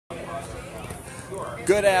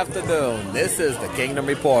Good afternoon. This is the Kingdom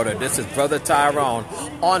Reporter. This is Brother Tyrone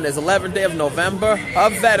on this 11th day of November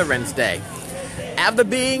of Veterans Day. After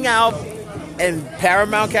being out in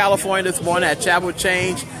Paramount, California this morning at Chapel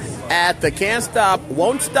Change at the Can't Stop,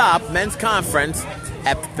 Won't Stop Men's Conference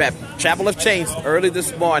at Chapel of Change early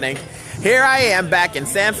this morning, here I am back in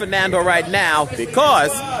San Fernando right now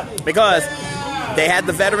because they had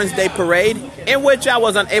the Veterans Day Parade, in which I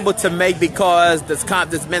was unable to make because this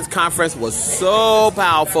men's conference was so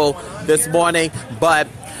powerful this morning. But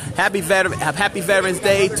happy Veterans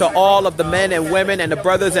Day to all of the men and women and the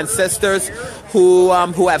brothers and sisters who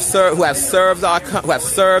have served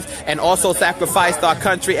and also sacrificed our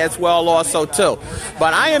country as well also too.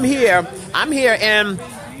 But I'm here in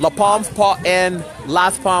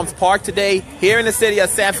Las Palmas Park today, here in the city of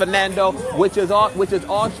San Fernando, which is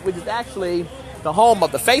actually the home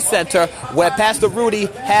of the Faith Center, where Pastor Rudy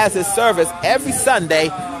has his service every Sunday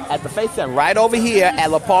at the Faith Center, right over here at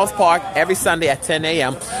La Palms Park, every Sunday at 10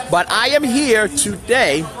 a.m. But I am here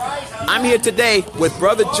today. I'm here today with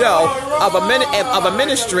Brother Joe of a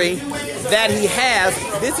ministry that he has.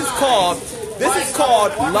 This is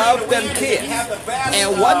called Love Them Kids.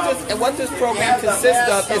 And what this program consists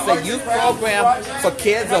of is a youth program for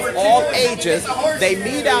kids of all ages. They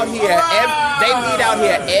meet out here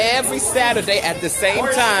every Saturday at the same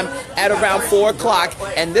time at around 4 o'clock.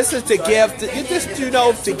 And this is to give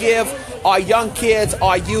our young kids,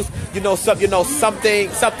 our youth,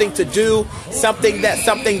 something to do, something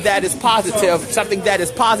that is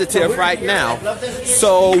positive right now.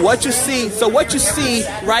 So what you see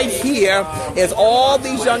right here is all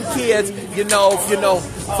these young kids, brothers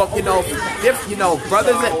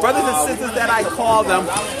and sisters that I call them,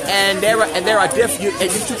 and there are different.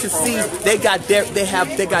 And you can see they got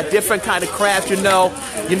different kind of crafts,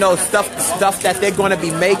 stuff that they're going to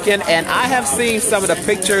be making. And I have seen some of the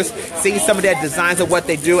pictures, seen some of their designs of what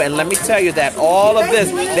they do, and let me tell you that all of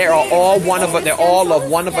this, they're all of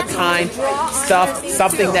one of a kind stuff,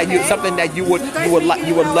 something that you would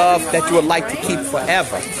like to keep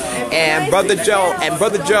forever. And Brother Joe had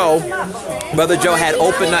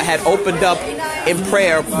opened up in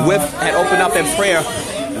prayer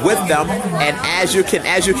with them, and as you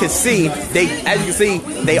can see,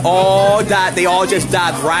 they all just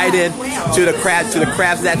dived right in to the crafts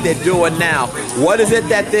that they're doing now. What is it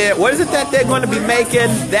that they're going to be making?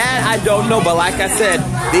 That I don't know, but like I said,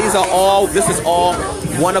 this is all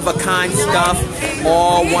one of a kind stuff,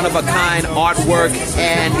 all one of a kind artwork,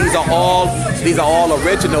 and these are all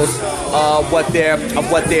originals of what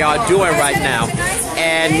they are doing right now.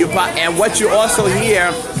 And what you also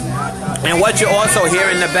hear. And what you also hear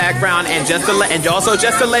in the background, and just to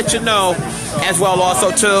let you know, as well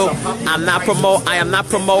also too, I am not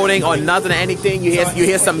promoting or nothing or anything. You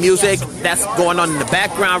hear some music that's going on in the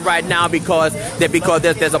background right now because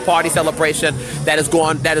there's a party celebration that is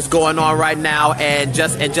going on right now, and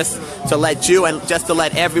just to let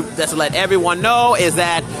everyone know is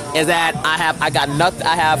that I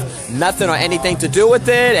have nothing or anything to do with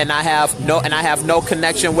it, and I have no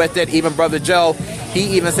connection with it. Even Brother Joe,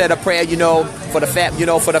 he even said a prayer, for the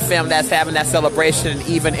family that's having that celebration, and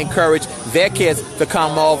even encourage their kids to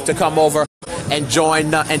come over and join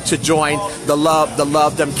the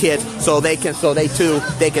Love Them Kids, so they can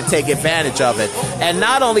take advantage of it. And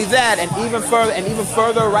not only that, and even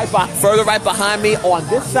further right behind me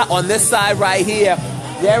on this side right here,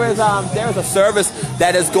 there is a service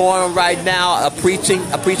that is going on right now, a preaching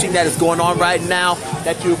that is going on right now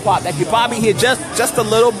that you probably hear just a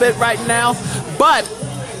little bit right now, but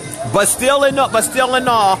still in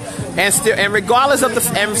all,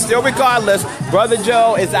 regardless, Brother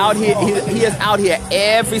Joe is out here. He is out here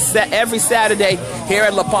every Saturday here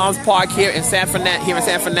at La Palms Park here in San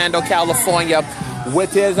Fernando, California,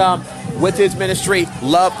 with his ministry,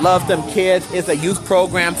 Love Them Kids. Is a youth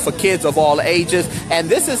program for kids of all ages, and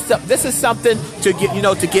this is something to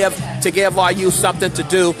give our youth something to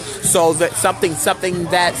do, so that something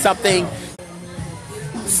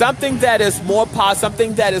that is more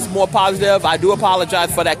positive. I do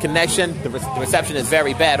apologize for that connection. The reception is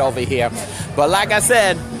very bad over here, but like I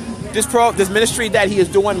said, this ministry that he is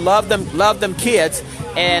doing, Love Them Kids,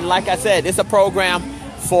 and like I said, it's a program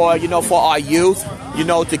for our youth,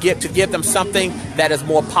 to give them something that is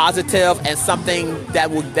more positive, and something that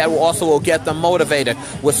will also get them motivated.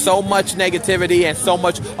 With so much negativity and so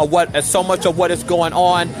much of what is going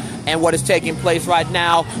on and what is taking place right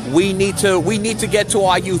now, we need to get to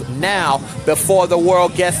our youth now before the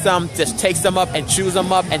world gets them, just takes them up and chews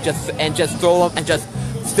them up and just throw them and just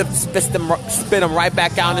spit them right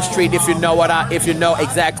back out on the street, if you know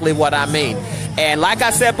exactly what I mean. And like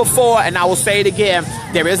I said before, and I will say it again,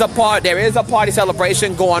 there is a party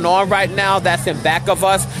celebration going on right now that's in back of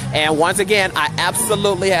us. And once again, I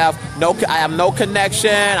absolutely have no connection.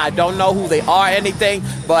 I don't know who they are, anything.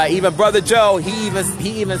 But even Brother Joe, he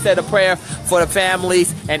even said a prayer for the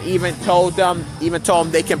families, and even told them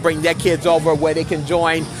they can bring their kids over where they can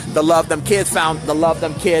join the Love Them Kids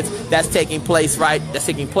that's taking place right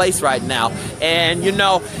now. And you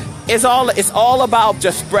know, it's all about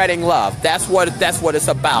just spreading love. That's what it's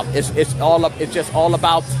about. It's just all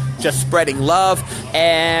about just spreading love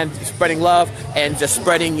and just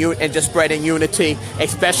spreading unity,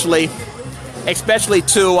 especially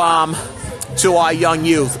to our young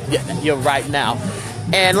youth right now.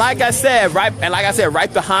 And like I said,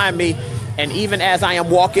 right behind me, and even as I am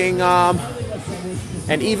walking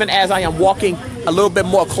a little bit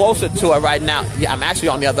more closer to it right now, I am actually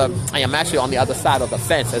on the other side of the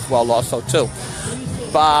fence as well, also too.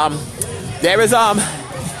 But there is a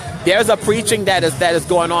preaching that is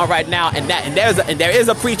going on right now, and there is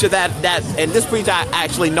a preacher and this preacher, I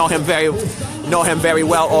actually know him very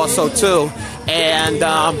well also too. And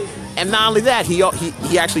not only that, he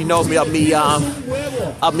actually knows me of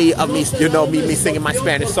me singing my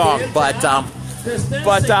Spanish song. But I'm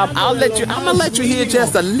gonna let you hear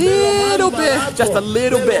just a little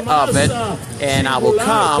bit of it, and I will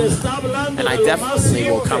come, and I definitely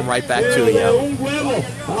will come right back to you.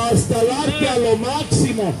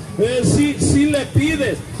 Si le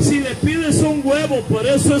pides un huevo, por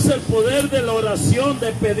eso es el poder de la oración,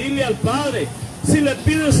 de pedirle al Padre. Si le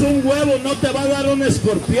pides un huevo, no te va a dar un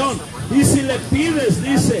escorpión. Y si le pides,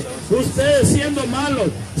 dice, ustedes siendo malos,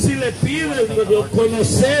 si le pides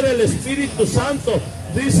conocer el Espíritu Santo,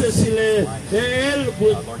 dice, Él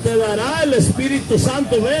te dará el Espíritu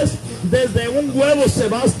Santo. ¿Ves? Desde un huevo se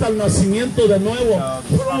va hasta el nacimiento de nuevo.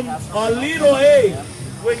 From a little egg,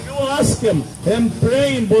 when you ask Him and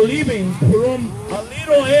praying, believing, from a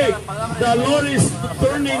little egg, the Lord is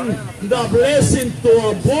turning the blessing to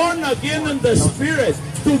a born again in the Spirit,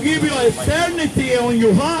 to give you eternity on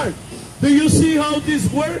your heart. Do you see how this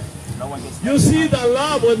works? You see the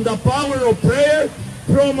love and the power of prayer?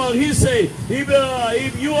 From He say,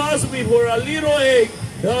 if you ask me for a little egg,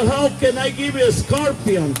 how can I give you a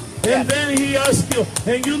scorpion? And then He asks you,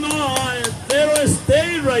 and you know, there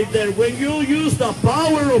stay right there. When you use the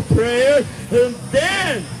power of prayer, and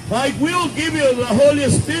then I will give you the Holy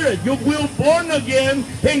Spirit. You will born again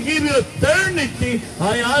and give you eternity.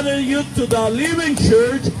 I added you to the living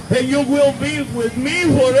church, and you will be with me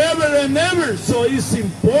forever and ever. So it's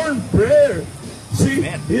important prayer. See,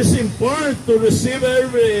 it's important to receive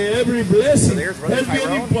every blessing. Es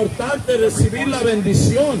bien importante recibir la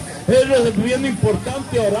bendición. Es bien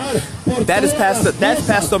importante orar. That's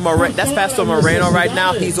Pastor Moreno right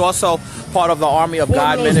now. He's also part of the Army of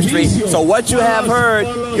God ministry. So what you have heard,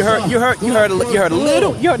 you heard a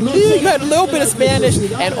little bit of Spanish,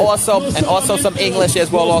 and also some English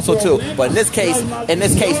as well also too. But in this case,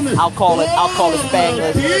 I'll call it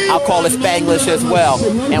Spanglish. I'll call it Spanglish as well.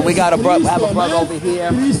 And we got a brother over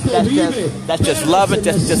here that's just loving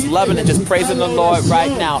and just praising the Lord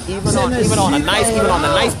right now, even on a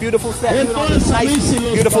nice beautiful Saturday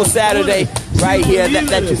right here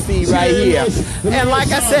that you see right here. And like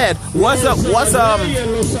I said, what's a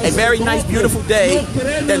very nice beautiful day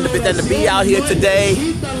than to be out here today.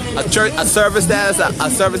 A service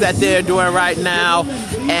that they're doing right now,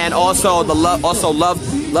 and also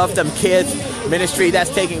love them kids ministry that's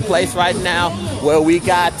taking place right now, where we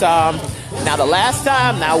got now the last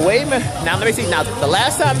time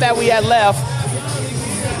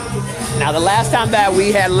that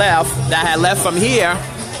we had left from here,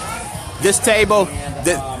 this table,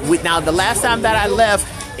 the last time that I left,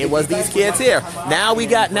 it was these kids here. Now we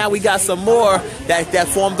got some more that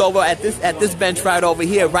formed over at this bench right over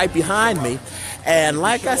here, right behind me. And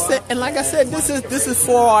like I said, this is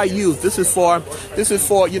for our youth. This is for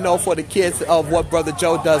for the kids of what Brother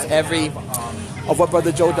Joe does every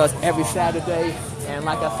Saturday. And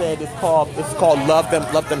like I said, it's called Love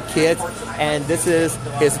Them Kids. And this is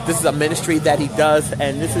a ministry that he does,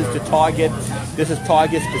 and this is target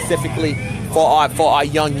specifically for our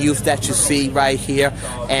young youth that you see right here.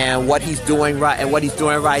 And what he's doing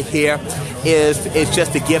right here is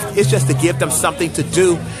just to give them something to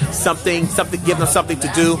do, give them something to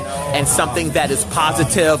do, and something that is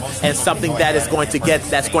positive, and something that is going to get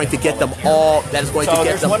them all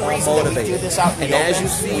motivated. And as you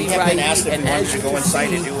see right here, and as you go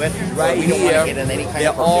inside and do it right here,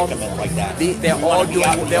 they're all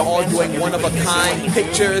doing one of a kind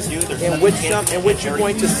pictures in which you're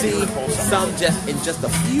going to see some just a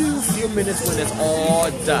few minutes when it's all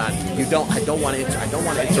done. I don't want to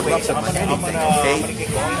interrupt them anything, okay?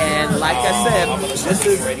 And like I said, this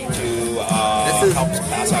is ready to help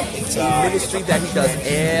pass out pizza. Ministry that he does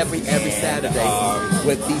every Saturday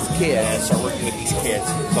with these kids. And start working with these kids.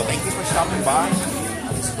 So thank you for stopping by.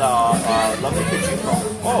 This is the Lovely Kids Youth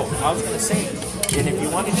Program. Oh, I was going to say, and if you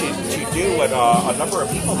wanted to do what a number of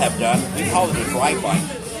people have done, we call it a drive-by.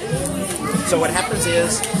 So what happens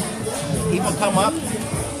is, people come up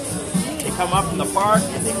from the park,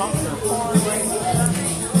 and they come to their car right here,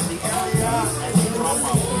 the area, and they drop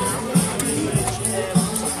off.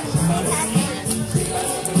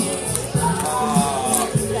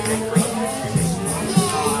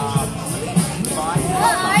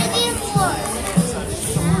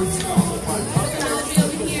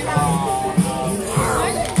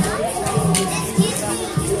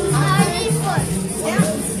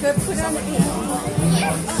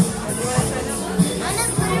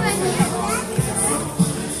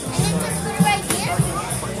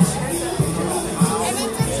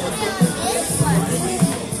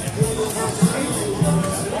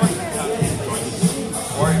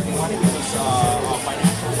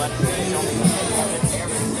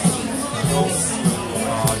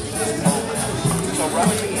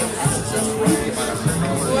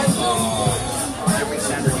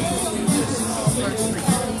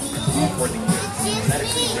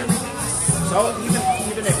 So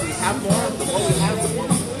even if we have more, the more we have, the more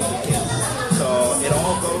we can. So it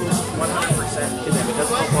all goes 100% to them. It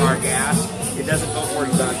doesn't go for our gas. It doesn't go for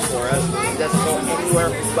God's for us. It doesn't go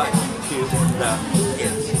anywhere but to the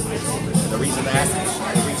kids. And the reason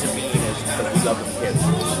being is because we love the kids.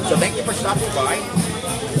 So thank you for stopping by.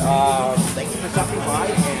 And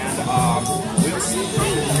we will see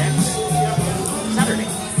you next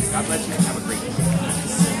Saturday. God bless you. Have a great day.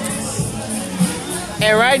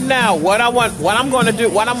 And right now, what I'm going to do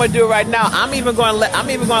right now, I'm even going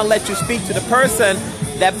to let you speak to the person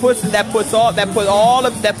that put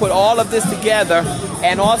all of this together,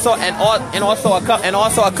 and also a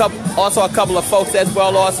couple of folks as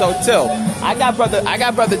well also too. I got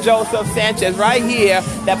brother Joseph Sanchez right here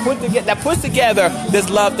that puts together this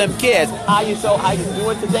Love Them Kids. How you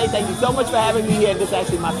doing today? Thank you so much for having me here. This is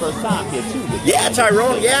actually my first time here too. Yeah,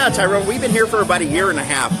 Tyrone. We've been here for about a year and a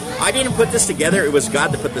half. I didn't put this together. It was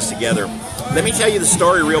God that put this together. Let me tell you the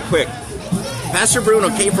story real quick. Pastor Bruno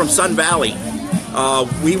came from Sun Valley.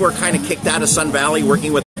 We were kind of kicked out of Sun Valley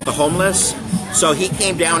working with the homeless. So he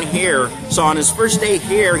came down here. So on his first day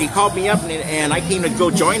here, he called me up and I came to go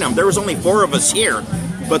join him. There was only 4 of us here,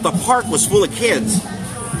 but the park was full of kids.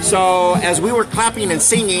 So as we were clapping and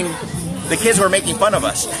singing, the kids were making fun of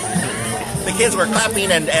us. The kids were clapping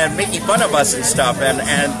and making fun of us and stuff, and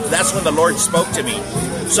that's when the Lord spoke to me.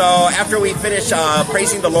 So after we finished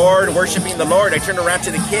praising the Lord, worshiping the Lord, I turned around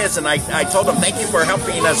to the kids and I told them, thank you for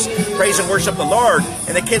helping us praise and worship the Lord.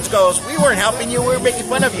 And the kids goes, we weren't helping you, we were making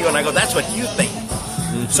fun of you. And I go, that's what you think.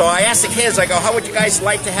 So I asked the kids, I go, how would you guys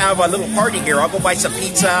like to have a little party here? I'll go buy some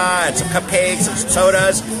pizza and some cupcakes and some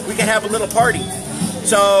sodas. We can have a little party.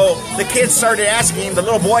 So the kids started asking, the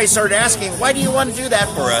little boys started asking, why do you want to do that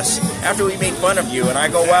for us after we made fun of you? And I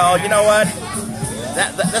go, well, you know what?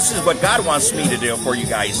 This is what God wants me to do for you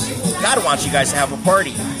guys. God wants you guys to have a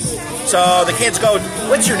party. So the kids go,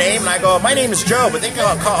 what's your name? And I go, my name is Joe, but they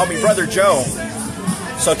call me Brother Joe.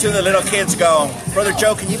 So two of the little kids go, Brother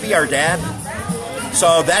Joe, can you be our dad?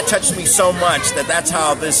 So that touched me so much that's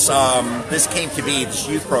how this came to be, this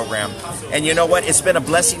youth program. And you know what? It's been a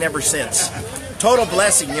blessing ever since. Total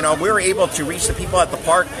blessing. You know, we were able to reach the people at the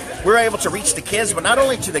park. We were able to reach the kids, but not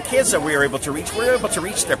only to the kids that we were able to reach, we were able to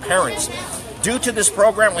reach their parents. Due to this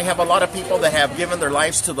program, we have a lot of people that have given their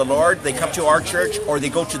lives to the Lord. They come to our church, or they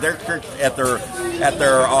go to their church at their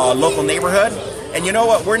local neighborhood. And you know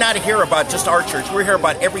what? We're not here about just our church. We're here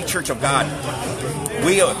about every church of God.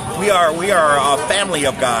 We are a family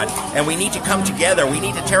of God, and we need to come together. We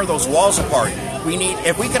need to tear those walls apart.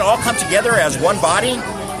 If we can all come together as one body,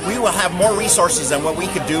 we will have more resources than what we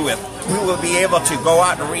could do with. We will be able to go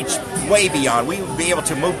out and reach way beyond. We will be able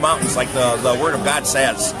to move mountains like the Word of God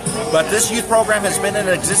says. But this youth program has been in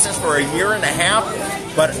existence for a year and a half.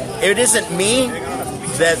 But it isn't me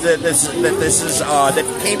that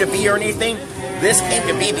came to be or anything. This came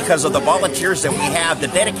to be because of the volunteers that we have, the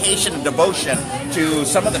dedication and devotion to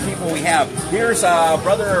some of the people we have. Here's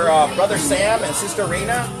Brother Sam and Sister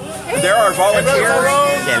Rena. They're our volunteers.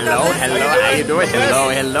 Hello, how you doing?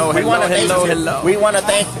 Hello. We want to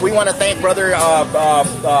thank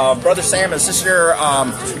Brother Sam and Sister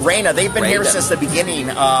Rena. They've been here since the beginning.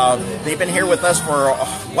 They've been here with us for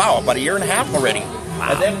about a year and a half already. Wow.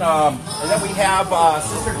 And then we have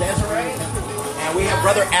Sister Desiree. And And we have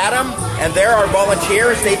Brother Adam, and they're our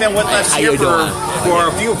volunteers. They've been with us here for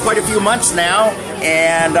quite a few months now,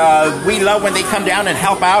 and we love when they come down and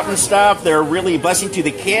help out and stuff. They're really a blessing to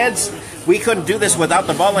the kids. We couldn't do this without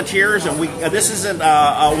the volunteers, and this isn't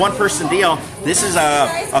a one-person deal. This is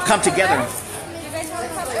a come together.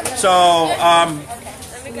 So,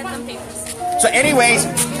 anyways,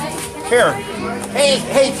 here.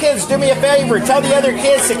 Hey, kids, do me a favor. Tell the other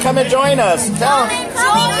kids to come and join us. Tell them.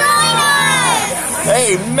 Come and join us.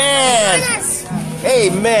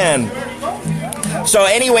 Amen. So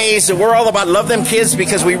anyways, we're all about love them kids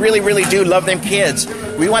because we really, really do love them kids.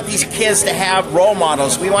 We want these kids to have role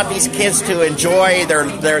models. We want these kids to enjoy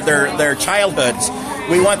their childhoods.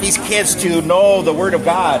 We want these kids to know the Word of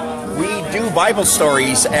God. We do Bible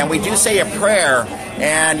stories, and we do say a prayer.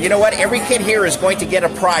 And you know what? Every kid here is going to get a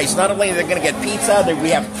prize. Not only are they going to get pizza, we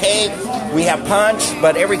have cake, we have punch,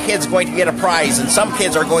 but every kid's going to get a prize, and some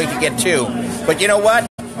kids are going to get two. But you know what?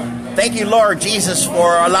 Thank you, Lord Jesus,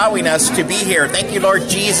 for allowing us to be here. Thank you, Lord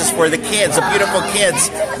Jesus, for the kids, the beautiful kids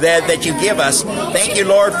that you give us. Thank you,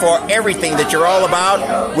 Lord, for everything that you're all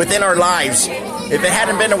about within our lives. If it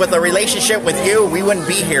hadn't been with a relationship with you, we wouldn't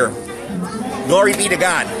be here. Glory be to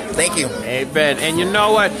God. Thank you. Amen. And you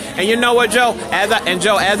know what? Joe? As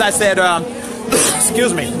I said,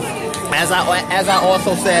 excuse me. As I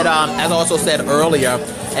also said earlier,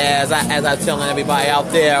 as I telling everybody out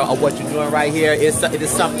there what you're doing right here, it is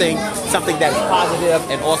something that is positive,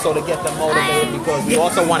 and also to get them motivated, because we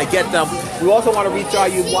also want to get them. We also want to reach our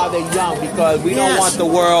youth while they're young, because we don't want the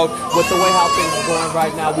world, with the way how things are going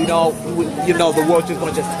right now, the world just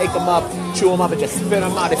going to just take them up, chew them up, and just spit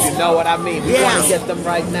them out, if you know what I mean. We want to get them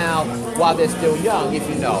right now while they're still young, if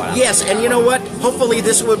you know what I mean. Yes, and you know what? Hopefully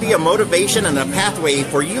this will be a motivation and a pathway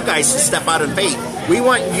for you guys to step out in faith. We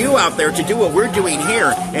want you out there to do what we're doing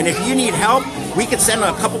here. And if you need help, we could send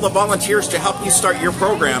a couple of volunteers to help you start your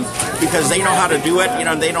program, because they know how to do it.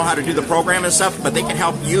 They know how to do the program and stuff, but they can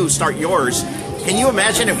help you start yours. Can you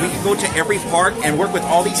imagine if we could go to every park and work with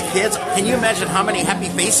all these kids? Can you imagine how many happy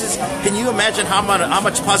faces? Can you imagine how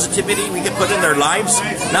much positivity we could put in their lives?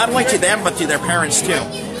 Not only to them, but to their parents too.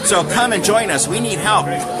 So come and join us. We need help.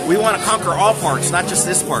 We want to conquer all parks, not just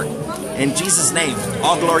this park. In Jesus' name,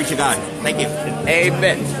 all glory to God. Thank you.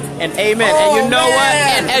 Amen. And amen. And you know what?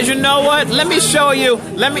 And as you know what? Let me show you.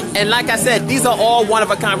 And like I said, these are all one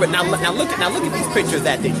of a kind. Now look at these pictures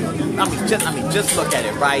that they do. Just look at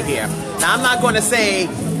it right here. Now I'm not going to say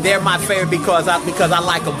they're my favorite because I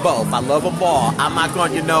like them both. I love them all. I'm not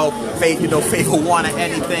going to favor one or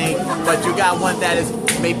anything. But you got one that is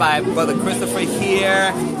made by Brother Christopher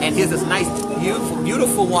here, and here's this nice,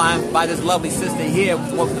 beautiful one by this lovely sister here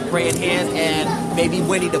with the praying hands, and baby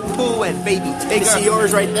Winnie the Pooh and baby Tigger. See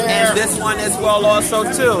yours right there. And this one as well also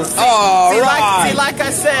too. Like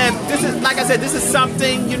I said, this is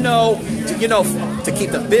something to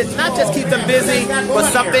keep them busy, not just keep them busy, but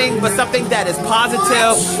something that is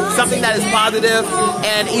positive,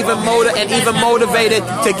 and even motivated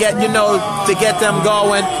to get them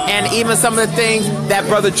going. And even some of the things that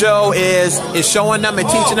Brother Joe is showing them and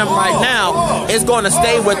teaching them right now is going to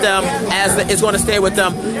stay with them as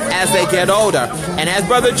they get older. And as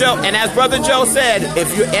Brother Joe said,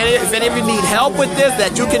 if any of you need help with this,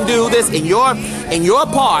 that you can do this in your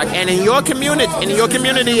park and in your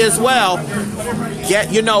community as well.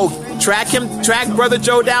 Track Brother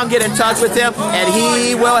Joe down, get in touch with him, and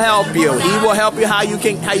he will help you. He will help you how you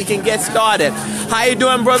can get started. How you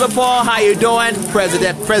doing, Brother Paul? How you doing?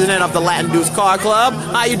 President of the Latin Deuce Car Club.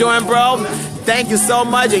 How you doing, bro? Thank you so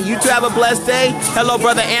much, and you two have a blessed day. Hello,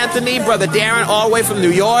 Brother Anthony, Brother Darren, all the way from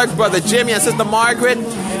New York, Brother Jimmy and Sister Margaret,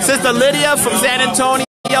 Sister Lydia from San Antonio,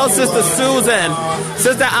 Sister Susan,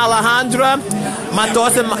 Sister Alejandra. My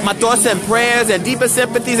thoughts and prayers and deepest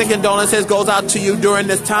sympathies and condolences goes out to you during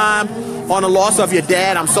this time on the loss of your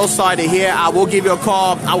dad. I'm so sorry to hear. I will give you a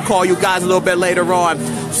call. I'll call you guys a little bit later on.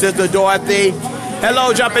 Sister Dorothy.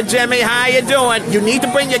 Hello, Jumpin' Jimmy. How you doing? You need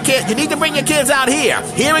to bring your kids out here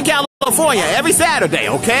in California every Saturday,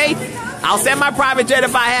 okay? I'll send my private jet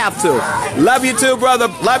if I have to. Love you too, brother.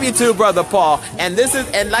 Love you too, Brother Paul. And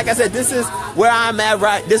like I said, this is where I'm at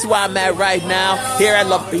right now here at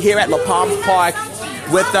La Palmas Park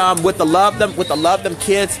with the Love Them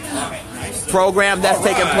Kids program that's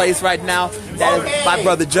taking place right now. That is by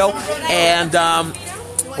Brother Joe, and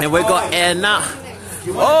we're going and now.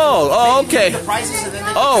 Oh, okay.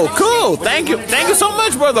 Oh, cool. Thank you so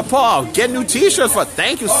much, Brother Paul. Get new T-shirts for.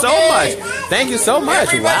 Thank you so much. Thank you so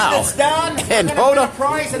much. Wow. And hold on.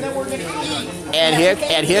 And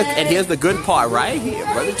here's the good part right here,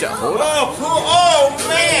 Brother Joe. Hold on. Oh, cool. Oh,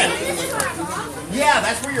 man. Yeah,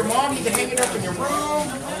 that's where your mom, you can hang it up in your room.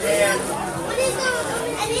 And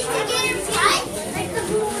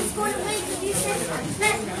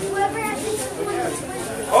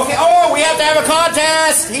Okay, oh, we have to have a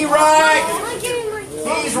contest. He's right.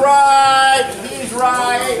 He's right. He's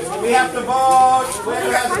right. We have to vote.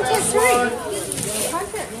 Whoever has the best one.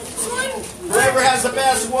 Whoever has the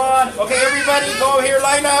best one. Okay, everybody, go here,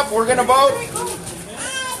 line up. We're going to vote.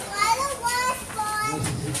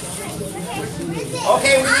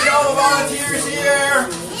 Okay, we need all the volunteers here.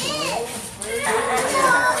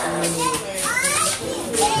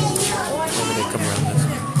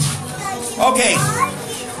 Okay.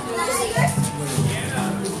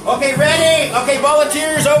 Okay, ready? Okay,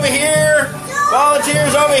 volunteers over here.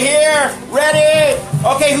 Volunteers over here. Ready?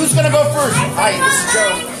 Okay, who's going to go first? Hi, this is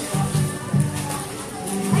Joe.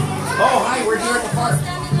 Oh, hi, we're here at the park.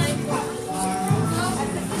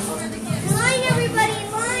 Line, everybody,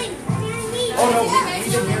 line. Oh, no, we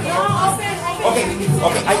didn't hear that.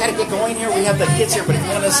 Okay, I gotta get going here. We have the kids here, but if you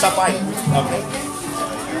want to stop by. Okay.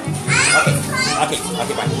 Okay,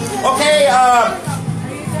 bye.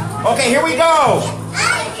 Okay, here we go.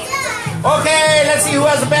 Okay, let's see who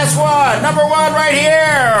has the best one. Number one right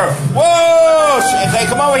here. Whoa! Okay,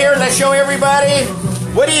 come over here. Let's show everybody.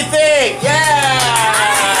 What do you think?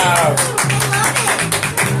 Yeah!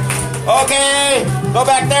 Okay, go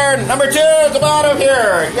back there. Number two, come on over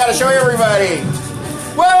here. You gotta show everybody.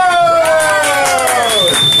 Whoa!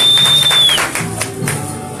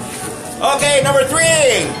 Okay, number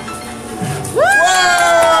three. Whoa!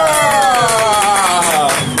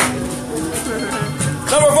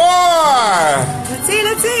 Number four.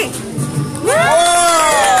 Let's see.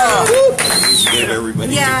 Whoa! Give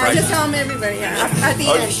everybody. Yeah, just tell them everybody. Yeah, at the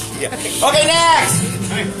end. Yeah. Okay, next.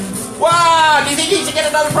 Wow! Do you think he should get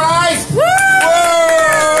another prize? Woo! Whoa!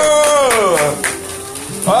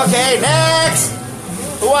 Okay, next.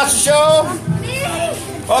 Who wants to show?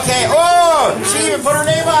 Okay. Oh, she even put her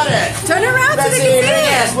name on it. Turn around Let's so they see. can see it.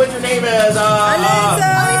 Yes, what your name is?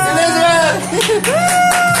 Elizabeth.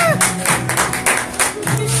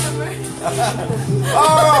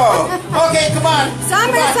 Oh, okay. Come on.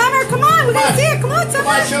 Summer, come on. We gotta see it. Come on, Summer.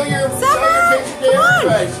 Come on, show your Summer, picture to come on.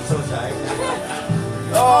 everybody. She's so shy.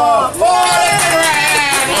 Oh,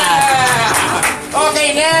 yeah.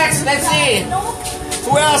 Okay, next. Let's see.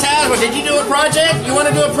 Who else has one? Did you do a project? You want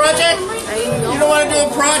to do a project? You don't want to do a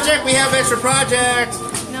project? We have extra projects.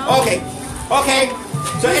 No. Okay.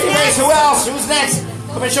 So anyways, who else? Who's next?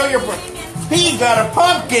 Come and show your... He got a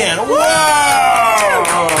pumpkin. Wow!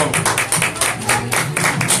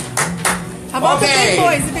 How about the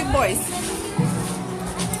big boys?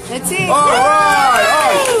 Let's see. All right.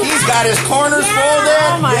 Oh, he's got his corners folded.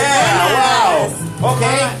 Oh my goodness. Wow.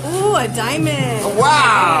 Okay. Ooh, a diamond.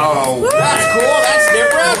 Wow. Woo. That's cool. That's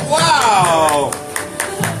different. Wow.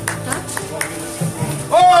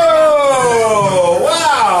 Oh,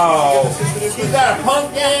 wow. He's got a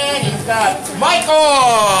pumpkin. He's got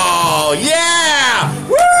Michael. Yeah.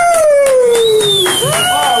 Woo.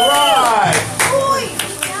 All right.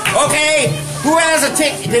 Okay. Who has a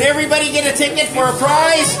ticket? Did everybody get a ticket for a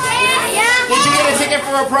prize? Did you get a ticket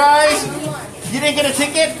for a prize? You didn't get a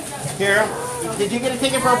ticket? Here. Did you get a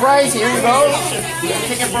ticket for a prize? Here you go. You get a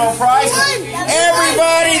ticket for a prize.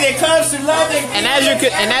 Everybody that comes to London. And as you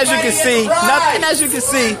can see,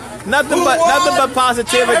 nothing but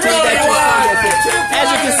positivity that you see. As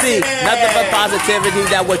you can see, nothing but positivity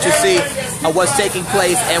that what you see of what's taking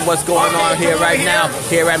place and what's going on here right now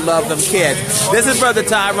here at Love Them Kids. This is Brother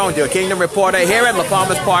Tyrone, your Kingdom reporter, here at La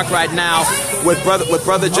Palmas Park right now with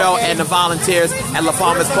Brother Joe and the volunteers at La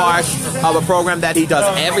Palmas Park of a program that he does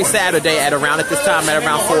every Saturday at around this time at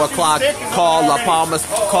around 4 o'clock called La Palmas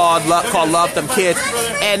called Love Them Kids.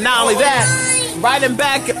 And not only that, right in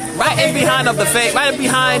behind of the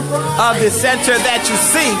center that you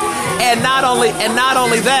see, and not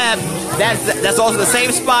only that, that's also the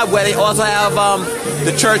same spot where they also have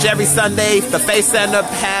the church every Sunday. The Faith Center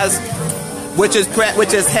has, which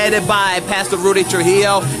is headed by Pastor Rudy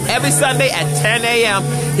Trujillo, every Sunday at 10 a.m.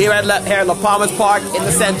 here at La Palmas Park in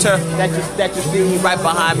the center that you see right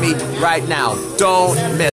behind me right now. Don't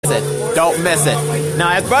miss it. Don't miss it.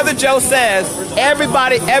 Now, as Brother Joe says,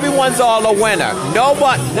 everyone's all a winner.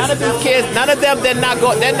 None of these kids, none of them, they're not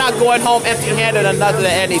going home empty-handed or nothing or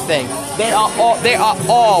anything. They are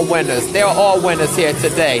all winners. They are all winners here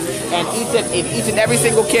today. And each and every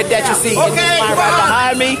single kid that you see in this line right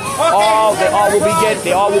behind me,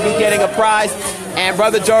 they all will be getting a prize. And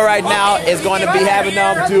Brother Joe right now is going to be having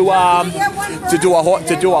them do a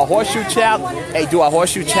horseshoe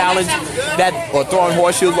challenge, or throwing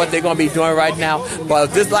horseshoes. What they're going to be doing right now.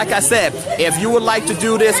 But just like I said, if you would like to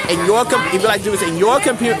do this in your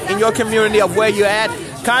community of where you're at,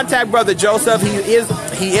 contact Brother Joseph.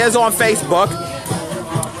 He is on Facebook.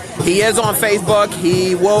 He is on Facebook.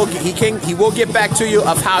 He will get back to you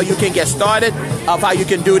of how you can get started, of how you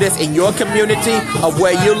can do this in your community, of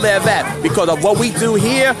where you live at. Because of what we do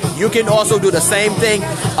here, you can also do the same thing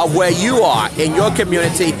of where you are in your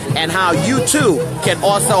community, and how you too can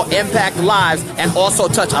also impact lives and also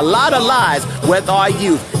touch a lot of lives with our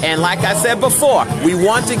youth. And like I said before, we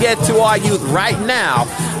want to get to our youth right now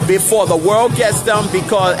before the world gets them,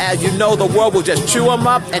 because as you know, the world will just chew them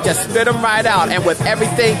up and just spit them right out. And with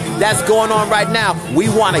everything that's going on right now, we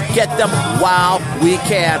want to get them while we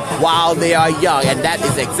can, while they are young. And that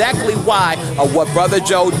is exactly why of what Brother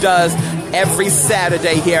Joe does every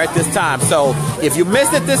Saturday here at this time. So if you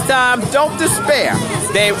missed it this time, don't despair.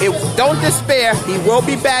 Don't despair. He will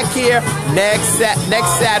be back here next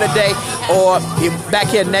Saturday, or back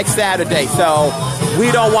here next Saturday. So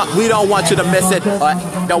we don't want you to miss it, or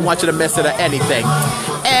don't want you to miss it or anything.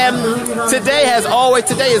 And today is always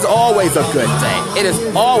a good day. It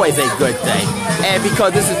is always a good day. And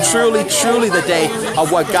because this is truly, truly the day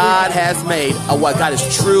of what God has made, of what God has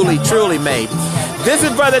truly, truly made. This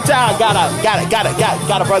is Brother Ty. Got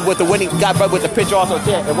a brother with the winning, got a brother with the picture also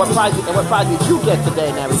there. And what prize did you get today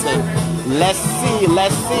and everything? Let's see.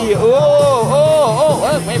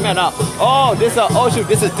 Oh, wait a minute.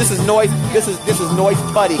 This is noise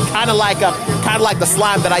putty. Kind of like the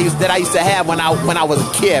slime that I used to have when I was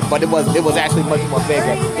a kid, but it was actually much more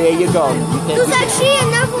bigger. Here you go. There's actually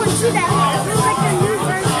another one too that has like a new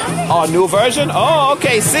version. Oh, new version? Oh,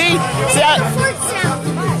 okay. See.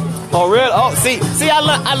 Oh, really? Oh, see, I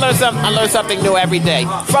learn something new every day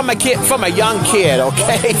from a young kid,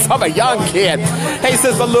 okay? From a young kid. Hey,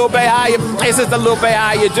 Sister Lupe, how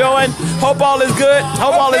you doing? Hope all is good.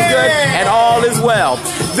 And all is well.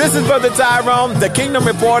 This is Brother Tyrone, the Kingdom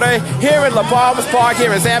Reporter, here in La Palmas Park,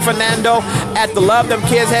 here in San Fernando, at the Love Them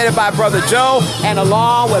Kids, headed by Brother Joe, and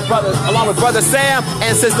along with Brother Sam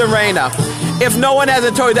and Sister Raina. If no one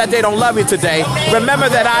hasn't told you that they don't love you today, remember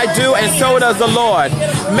that I do, and so does the Lord.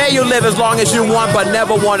 May you live as long as you want, but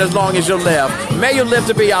never want as long as you live. May you live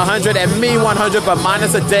to be 100 and me 100, but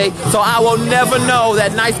minus a day, so I will never know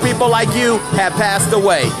that nice people like you have passed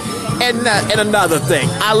away. And another thing,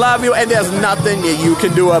 I love you, and there's nothing you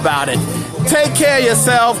can do about it. Take care of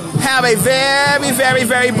yourself. Have a very, very,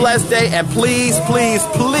 very blessed day, and please, please,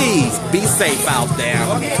 please be safe out there.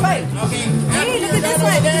 Okay. Hey, look at this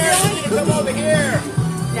one. Come over here.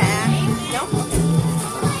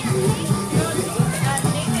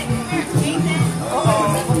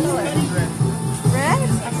 Red?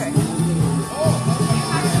 Okay.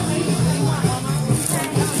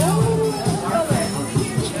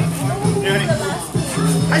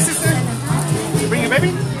 Hi, sister. Bring your baby?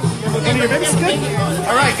 Any of your babies? Good?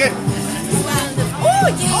 All right, good.